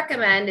I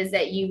recommend is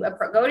that you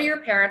go to your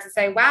parents and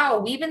say,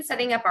 wow, we've been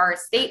setting up our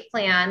estate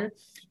plan,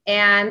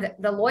 and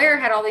the lawyer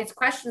had all these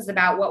questions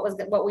about what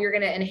we were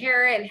going to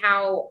inherit and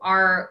how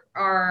our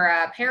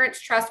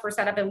parents' trusts were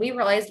set up, and we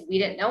realized we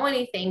didn't know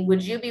anything.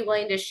 Would you be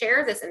willing to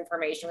share this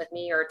information with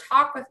me or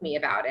talk with me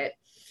about it?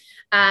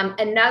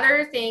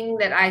 Another thing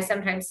that I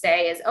sometimes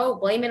say is, oh,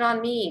 blame it on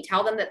me.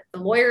 Tell them that the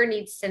lawyer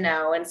needs to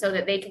know. And so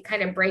that they can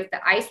kind of break the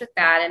ice with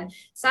that. And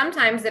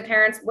sometimes the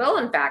parents will,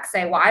 in fact,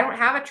 say, well, I don't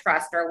have a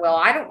trust, or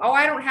I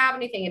don't have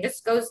anything. It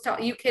just goes to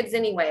you kids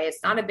anyway.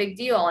 It's not a big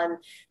deal. And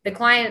the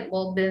client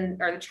will then,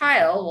 or the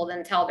child will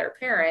then tell their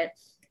parent,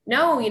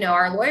 no,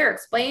 our lawyer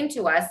explained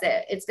to us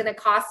that it's going to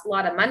cost a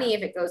lot of money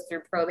if it goes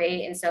through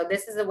probate. And so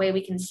this is a way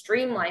we can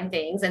streamline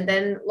things. And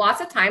then lots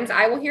of times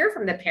I will hear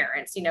from the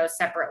parents,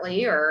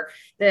 separately, or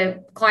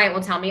the client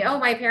will tell me, oh,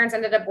 my parents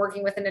ended up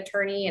working with an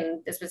attorney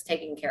and this was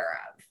taken care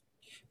of.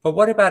 But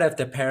what about if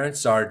the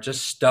parents are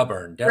just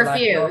stubborn? They're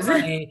like, no, Refuse.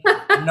 honey,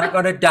 I'm not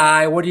going to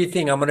die. What do you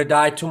think? I'm going to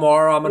die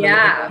tomorrow. I'm going to live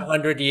Yeah,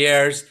 100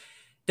 years.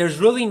 There's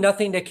really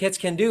nothing that kids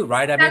can do,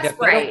 right? I mean, that's if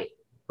they don't, right.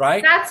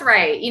 right? That's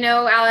right.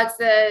 Alex,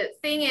 the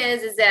thing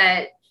is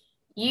that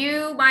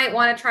you might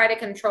want to try to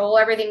control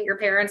everything your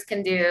parents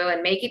can do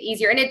and make it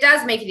easier. And it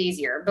does make it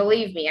easier.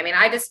 Believe me. I mean,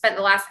 I just spent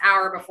the last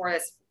hour before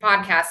this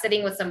podcast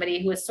sitting with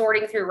somebody who was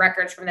sorting through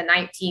records from the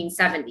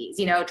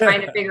 1970s,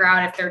 trying to figure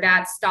out if their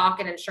dad's stock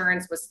and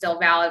insurance was still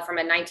valid from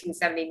a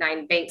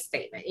 1979 bank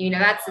statement.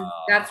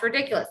 That's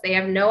ridiculous. They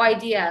have no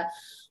idea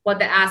what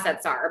the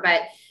assets are.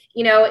 But,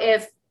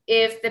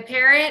 if the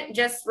parent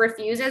just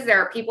refuses, there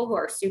are people who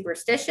are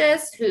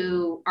superstitious,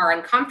 who are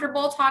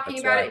uncomfortable talking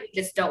That's about right. it,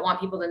 who just don't want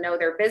people to know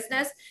their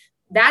business.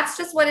 That's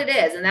just what it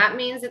is. And that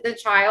means that the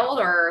child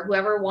or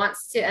whoever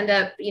wants to end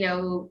up,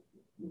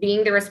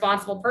 being the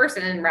responsible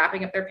person and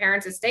wrapping up their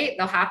parents' estate,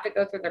 they'll have to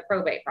go through the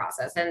probate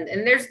process. And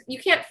you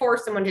can't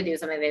force someone to do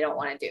something they don't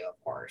want to do, of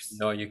course.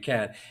 No, you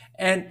can't.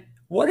 And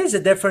what is the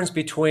difference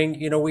between,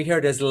 we hear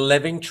there's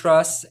living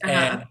trusts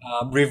Uh-huh.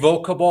 and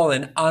revocable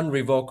and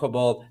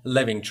unrevocable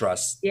living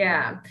trusts.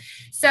 Yeah.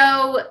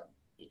 So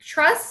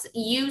trusts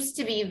used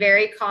to be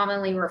very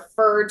commonly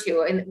referred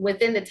to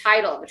within the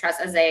title of the trust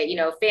as a,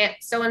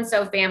 so and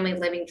so family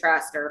living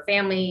trust or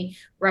family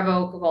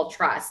revocable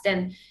trust.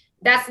 And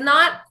that's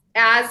not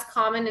as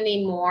common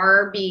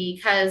anymore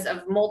because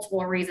of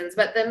multiple reasons.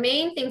 But the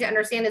main thing to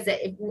understand is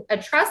that if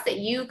a trust that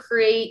you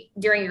create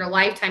during your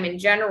lifetime in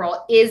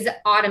general is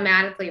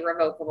automatically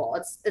revocable.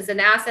 It's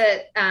an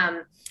asset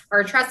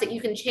or a trust that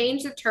you can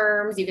change the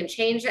terms, you can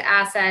change the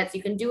assets,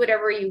 you can do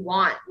whatever you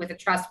want with a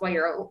trust while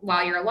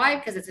you're alive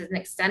because it's an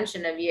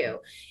extension of you.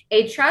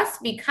 A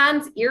trust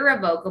becomes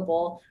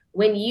irrevocable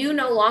when you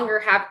no longer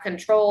have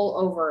control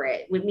over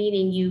it,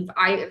 meaning you've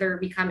either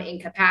become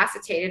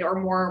incapacitated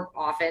or more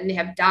often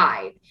have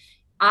died.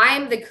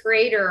 I'm the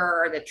creator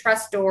or the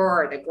trustor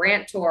or the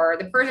grantor,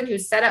 the person who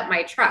set up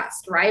my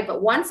trust, right?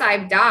 But once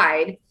I've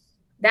died,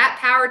 that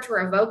power to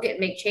revoke it and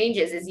make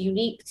changes is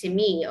unique to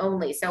me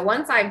only. So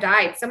once I've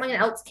died, someone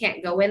else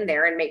can't go in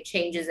there and make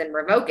changes and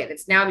revoke it.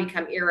 It's now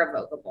become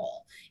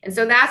irrevocable. And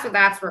so that's what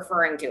that's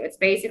referring to. It's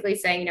basically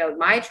saying,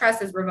 my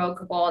trust is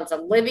revocable. It's a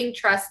living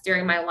trust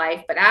during my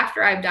life, but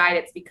after I've died,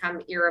 it's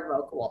become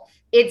irrevocable.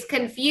 It's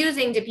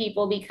confusing to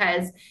people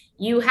because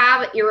you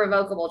have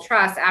irrevocable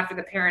trusts after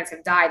the parents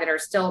have died that are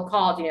still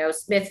called,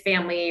 Smith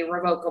Family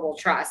Revocable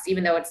Trust,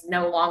 even though it's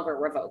no longer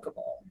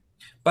revocable.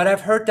 But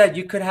I've heard that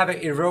you could have an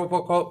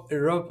irrevocable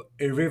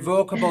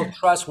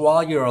trust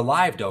while you're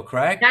alive, though,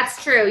 correct?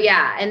 That's true.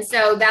 Yeah. And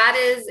so that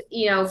is,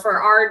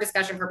 for our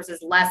discussion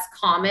purposes, less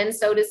common,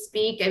 so to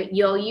speak. And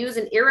you'll use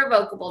an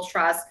irrevocable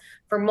trust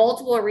for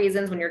multiple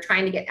reasons when you're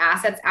trying to get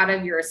assets out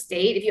of your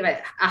estate. If you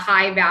have a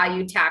high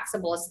value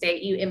taxable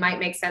estate, it might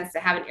make sense to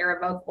have an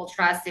irrevocable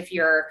trust. If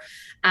you're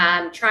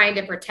trying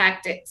to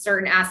protect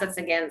certain assets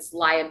against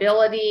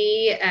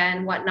liability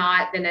and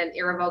whatnot, then an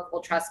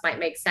irrevocable trust might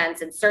make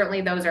sense. And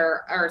certainly those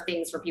are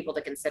things for people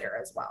to consider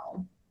as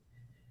well.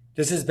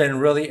 This has been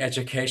really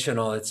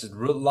educational. It's a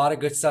lot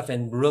of good stuff,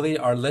 and really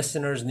our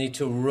listeners need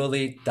to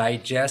really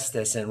digest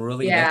this and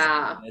really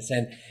Yeah. this.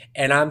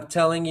 And I'm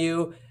telling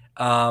you,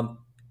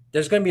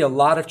 there's going to be a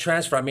lot of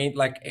transfer. I mean,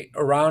 like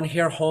around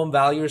here, home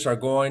values are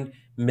going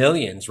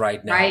millions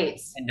right now.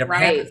 Right. And the Right.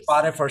 parents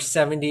bought it for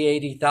 70,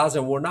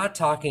 80,000. We're not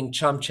talking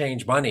chump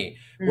change money.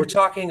 We're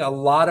talking a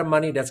lot of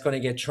money that's going to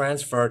get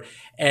transferred.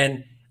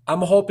 And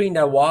I'm hoping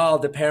that while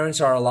the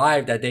parents are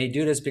alive, that they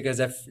do this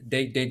because if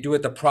they do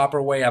it the proper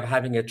way of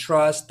having a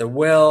trust, the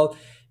will.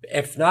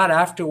 If not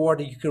afterward,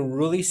 you can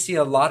really see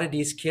a lot of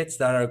these kids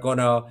that are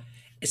gonna,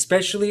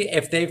 especially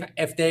if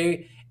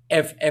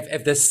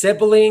the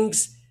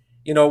siblings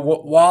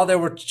while they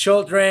were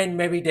children,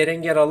 maybe they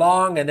didn't get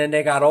along, and then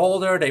they got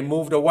older, they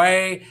moved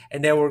away,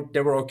 and they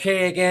were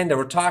okay again. They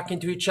were talking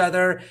to each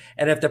other,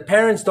 and if the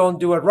parents don't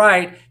do it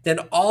right, then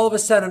all of a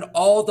sudden,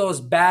 all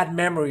those bad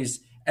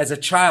memories as a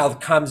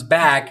child comes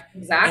back,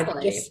 and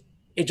Exactly.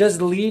 it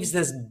just leaves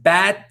this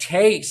bad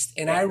taste.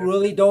 And I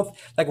really don't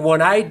like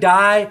when I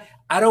die.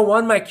 I don't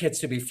want my kids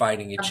to be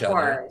fighting each Of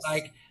other. course.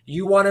 Like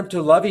you want them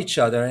to love each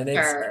other,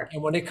 Sure.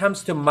 and when it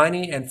comes to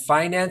money and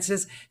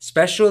finances,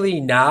 especially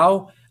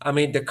now, I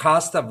mean, the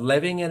cost of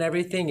living and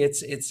everything,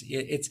 it's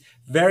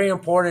very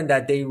important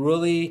that they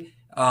really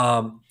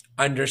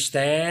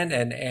understand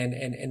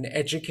and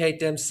educate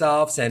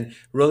themselves and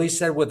really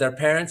sit with their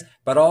parents,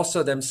 but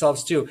also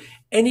themselves too.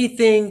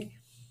 Anything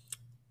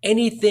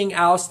anything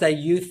else that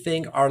you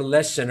think our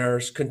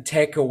listeners can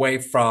take away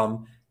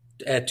from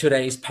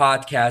today's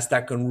podcast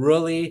that can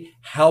really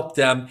help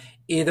them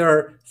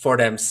either for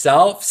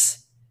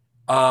themselves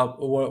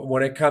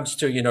when it comes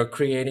to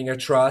creating a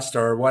trust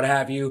or what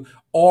have you,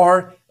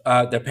 or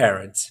the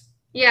parents?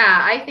 Yeah,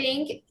 I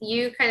think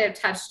you kind of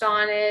touched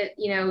on it.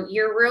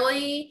 You're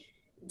really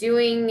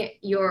doing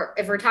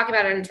if we're talking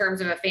about it in terms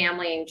of a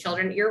family and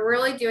children, you're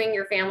really doing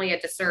your family a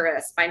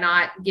disservice by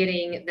not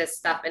getting this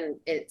stuff and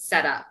it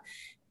set up.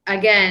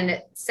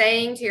 Again,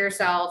 saying to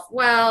yourself,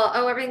 well,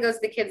 oh, everything goes to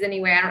the kids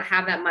anyway. I don't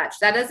have that much.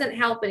 That doesn't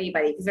help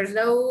anybody because there's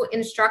no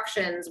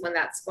instructions when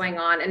that's going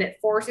on. And it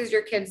forces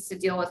your kids to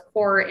deal with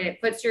court and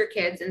it puts your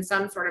kids in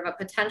some sort of a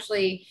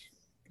potentially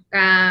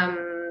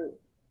um,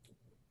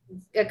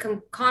 a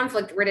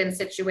conflict ridden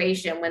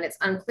situation when it's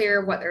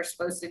unclear what they're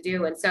supposed to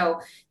do. And so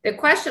the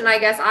question I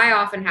guess I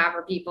often have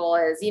for people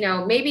is,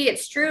 maybe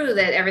it's true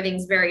that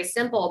everything's very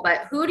simple,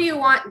 but who do you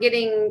want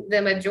getting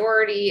the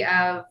majority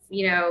of,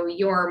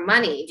 your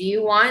money? Do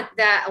you want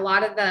that a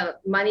lot of the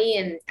money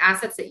and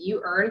assets that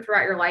you earn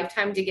throughout your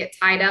lifetime to get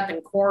tied up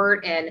in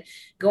court and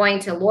going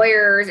to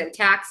lawyers and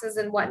taxes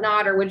and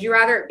whatnot? Or would you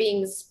rather it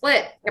being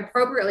split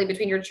appropriately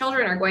between your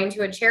children or going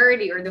to a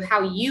charity or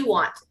how you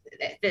want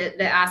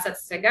the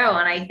assets to go?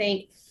 And I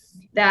think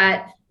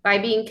that by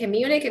being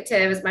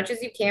communicative as much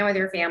as you can with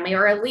your family,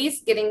 or at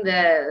least getting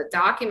the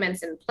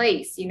documents in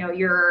place,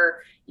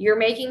 you're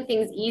making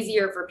things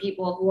easier for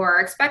people who are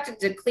expected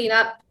to clean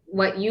up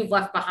what you've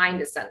left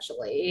behind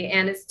essentially.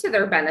 And it's to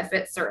their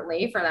benefit,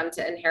 certainly, for them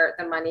to inherit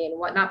the money and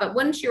whatnot. But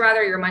wouldn't you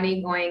rather your money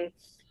going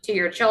to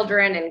your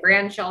children and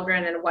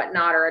grandchildren and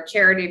whatnot, or a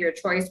charity of your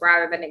choice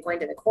rather than it going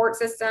to the court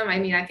system? I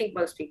mean, I think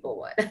most people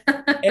would.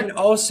 And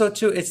also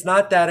too, it's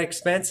not that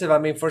expensive. I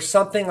mean, for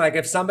something like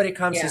if somebody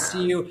comes to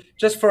see Yeah. you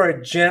just for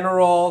a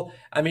general,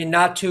 I mean,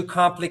 not too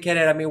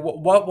complicated. I mean,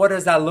 what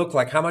does that look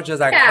like? How much does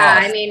that Yeah,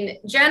 I cost? mean,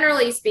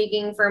 generally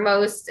speaking, for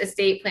most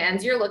estate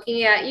plans, you're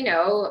looking at,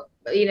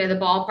 the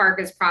ballpark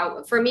is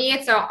probably for me,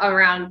 it's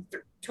around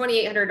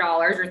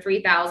 $2,800 or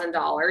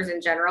 $3,000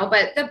 in general,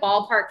 but the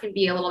ballpark can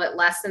be a little bit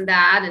less than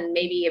that, and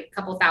maybe a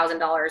couple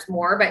 $1,000s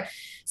more. But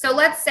so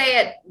let's say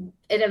it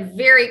in a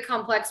very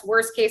complex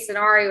worst case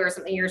scenario or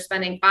something, you're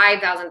spending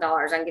 $5,000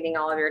 on getting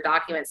all of your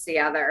documents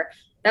together.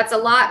 That's a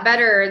lot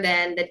better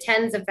than the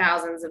tens of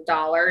thousands of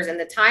dollars and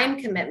the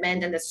time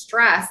commitment and the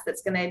stress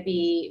that's going to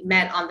be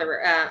met on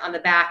the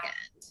back end.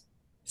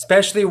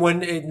 Especially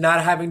when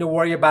not having to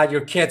worry about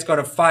your kids going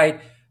to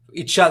fight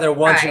each other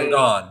once you're Right.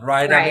 gone,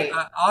 right? I mean,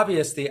 Right.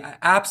 obviously,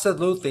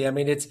 absolutely. I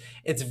mean, it's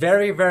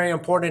very, very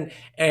important,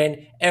 and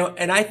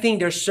I think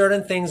there's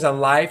certain things in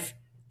life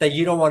that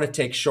you don't want to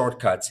take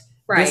shortcuts.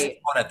 This is Right.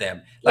 one of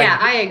them. Yeah, Like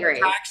I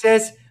agree.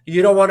 taxes,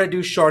 you don't want to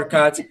do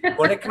shortcuts.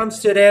 When it comes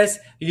to this,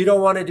 you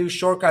don't want to do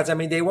shortcuts. I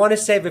mean, they want to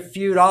save a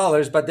few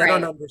dollars, but they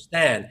don't Right.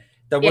 understand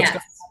that what's going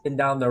to Yes. happen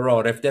down the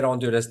road if they don't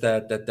do this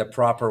the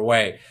proper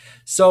way.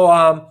 So,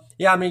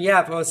 yeah, I mean,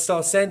 yeah.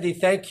 So, Sandy,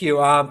 thank you.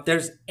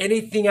 There's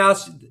anything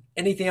else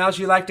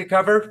you'd like to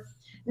cover?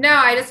 No,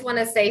 I just want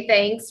to say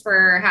thanks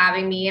for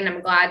having me, and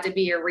I'm glad to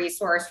be a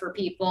resource for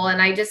people.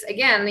 And I just,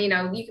 again,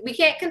 we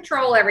can't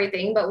control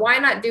everything, but why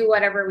not do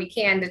whatever we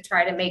can to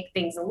try to make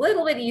things a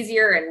little bit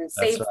easier and That's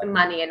save right. some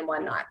money and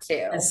whatnot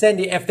And too.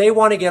 Sandy, if they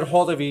want to get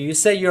hold of you, you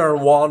say you're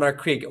in Walnut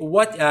Creek.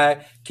 What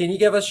can you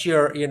give us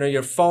your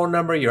phone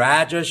number, your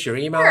address, your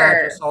email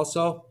address Sure.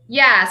 also?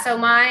 Yeah, so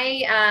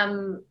my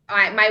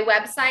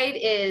website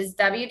is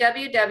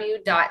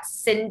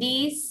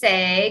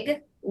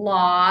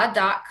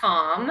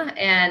www.cindyseglaw.com,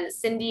 and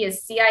Cindy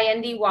is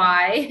Cindy,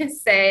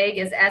 Seg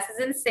is S as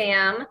in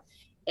Sam,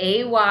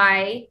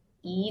 Ayegh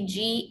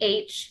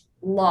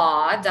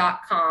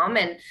law.com.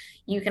 And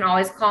you can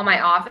always call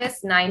my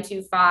office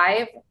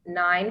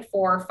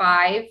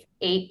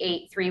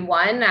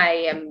 925-945-8831. I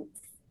am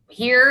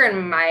here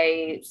and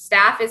my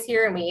staff is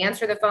here and we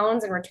answer the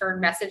phones and return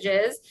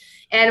messages.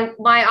 And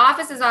my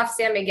office is off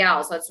San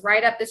Miguel, so it's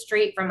right up the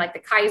street from like the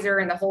Kaiser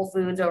and the Whole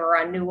Foods over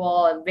on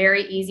Newell, and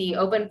very easy,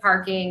 open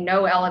parking,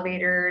 no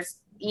elevators,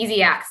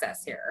 easy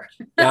access here.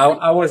 Yeah,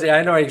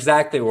 I know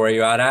exactly where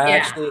you're at.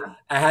 Yeah.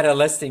 I had a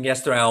listing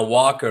yesterday on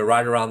Walker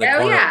right around the Oh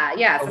corner. yeah,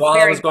 yes, it's While I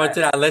very was going close.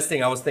 to that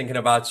listing, I was thinking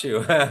about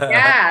you.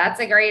 Yeah, that's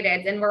a great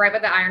it. And we're right by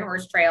the Iron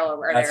Horse Trail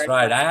over That's there.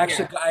 right.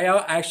 Yeah.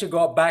 I actually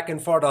go back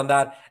and forth on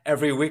that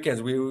every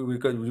weekend. We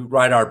could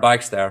ride our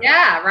bikes there.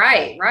 Yeah,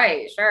 right,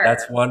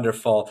 That's sure.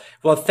 wonderful.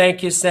 Well,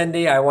 thank you,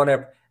 Cindy. I want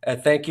to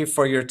thank you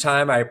for your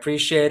time. I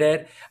appreciate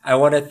it. I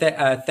want to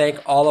thank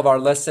all of our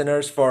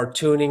listeners for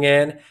tuning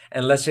in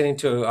and listening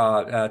to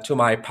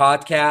my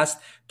podcast.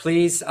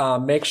 Please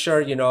make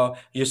sure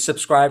you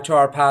subscribe to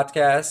our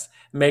podcast.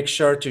 Make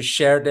sure to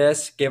share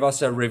this. Give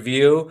us a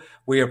review.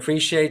 We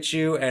appreciate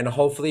you, and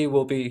hopefully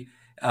we'll be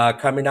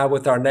coming out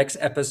with our next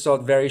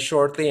episode very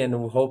shortly.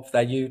 And we hope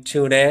that you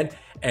tune in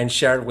and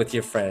share it with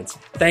your friends.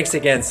 Thanks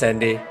again,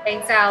 Cindy.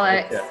 Thanks,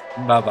 Alex.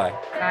 Bye-bye.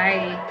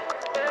 Bye.